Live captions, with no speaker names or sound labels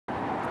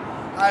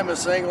Hi,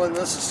 Miss England.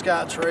 This is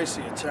Scott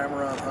Tracy at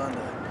Tameron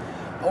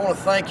Hyundai. I want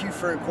to thank you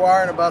for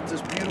inquiring about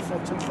this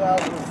beautiful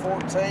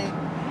 2014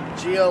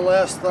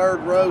 GLS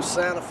third row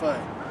Santa Fe.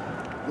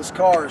 This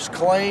car is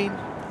clean.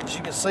 As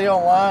you can see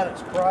online,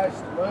 it's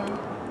priced low.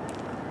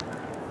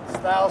 It's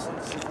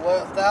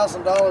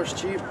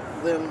 $1,000 cheaper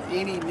than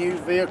any new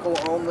vehicle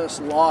on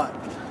this lot.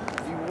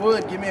 If you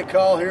would, give me a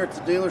call here at the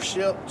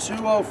dealership,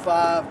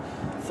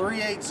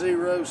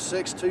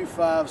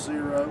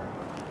 205-380-6250.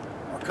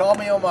 Call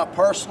me on my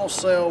personal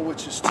cell,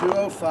 which is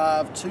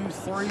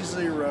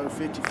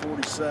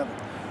 205-230-5047.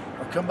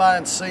 Or come by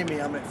and see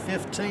me. I'm at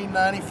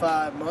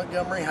 1595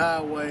 Montgomery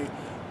Highway,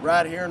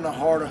 right here in the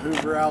heart of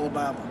Hoover,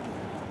 Alabama.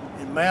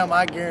 And ma'am,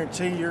 I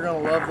guarantee you're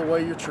going to love the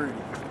way you're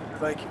treated.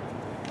 Thank you.